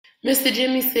Mr.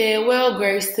 Jimmy said, "Well,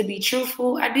 Grace, to be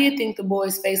truthful, I did think the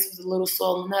boy's face was a little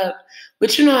swollen up,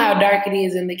 but you know how dark it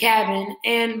is in the cabin,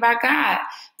 and by God,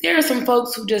 there are some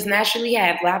folks who just naturally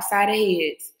have lopsided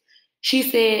heads." She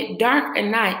said, "Dark or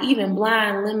not, even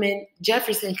blind Lemon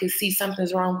Jefferson could see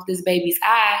something's wrong with this baby's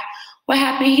eye. What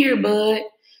happened here, bud?"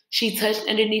 She touched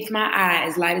underneath my eye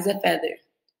as light as a feather.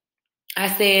 I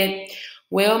said,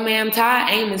 "Well, ma'am, Todd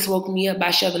Amos woke me up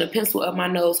by shoving a pencil up my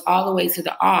nose all the way to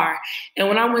the R. And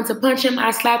when I went to punch him,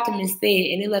 I slapped him instead,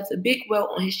 and it left a big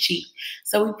welt on his cheek.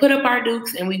 So we put up our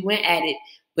dukes and we went at it.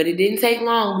 But it didn't take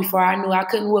long before I knew I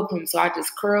couldn't whoop him, so I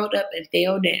just curled up and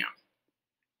fell down."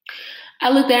 I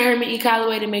looked at Herman E.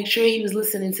 Calloway to make sure he was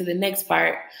listening to the next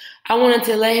part. I wanted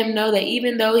to let him know that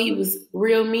even though he was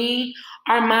real mean,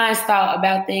 our minds thought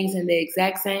about things in the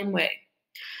exact same way.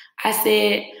 I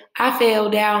said, "I fell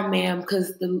down, ma'am,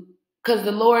 because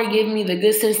the Lord gave me the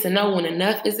good sense to know when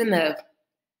enough is enough."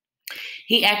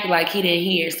 He acted like he didn't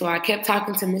hear, so I kept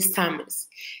talking to Miss Thomas.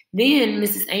 Then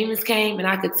Mrs. Amos came, and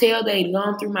I could tell they'd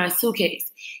gone through my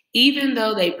suitcase, even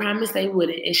though they promised they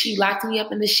wouldn't, and she locked me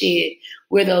up in the shed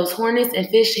where those hornets and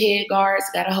fish head guards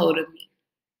got a hold of me.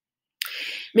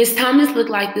 Miss Thomas looked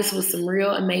like this was some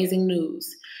real amazing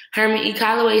news. Herman E.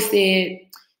 Calloway said,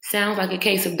 "Sounds like a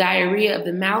case of diarrhea of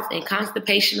the mouth and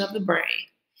constipation of the brain."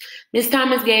 Miss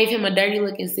Thomas gave him a dirty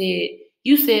look and said,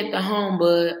 "You said the home,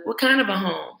 bud. What kind of a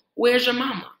home? Where's your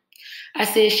mama?" I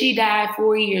said, "She died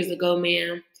 4 years ago,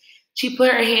 ma'am." She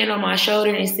put her hand on my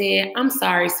shoulder and said, "I'm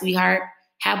sorry, sweetheart.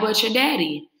 How about your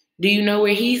daddy? Do you know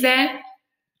where he's at?"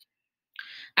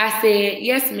 I said,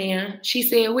 "Yes, ma'am." She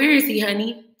said, "Where is he,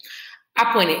 honey?"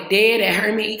 I pointed dead at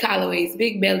Herman E. Calloway's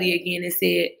big belly again and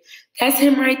said, "That's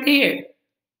him right there."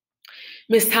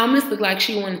 Miss Thomas looked like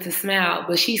she wanted to smile,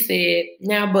 but she said,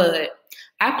 "Now, bud,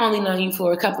 I've only known you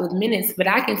for a couple of minutes, but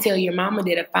I can tell your mama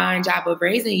did a fine job of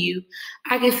raising you.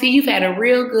 I can see you've had a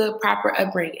real good, proper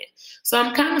upbringing. So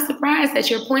I'm kind of surprised that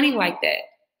you're pointing like that."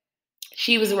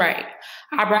 She was right.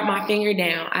 I brought my finger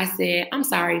down. I said, "I'm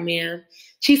sorry, ma'am."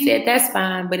 She said, "That's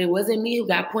fine, but it wasn't me who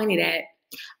got pointed at."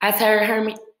 I told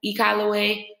Herman E.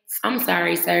 Calloway, "I'm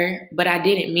sorry, sir, but I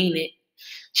didn't mean it."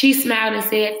 She smiled and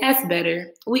said, "That's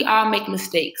better. We all make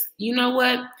mistakes. You know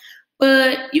what?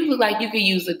 But you look like you could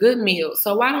use a good meal,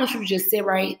 so why don't you just sit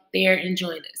right there and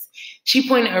join us?" She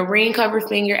pointed a ring-covered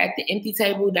finger at the empty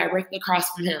table directly across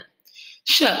from him.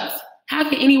 "Shucks, how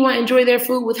can anyone enjoy their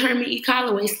food with Herman E.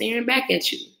 Calloway staring back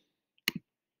at you?"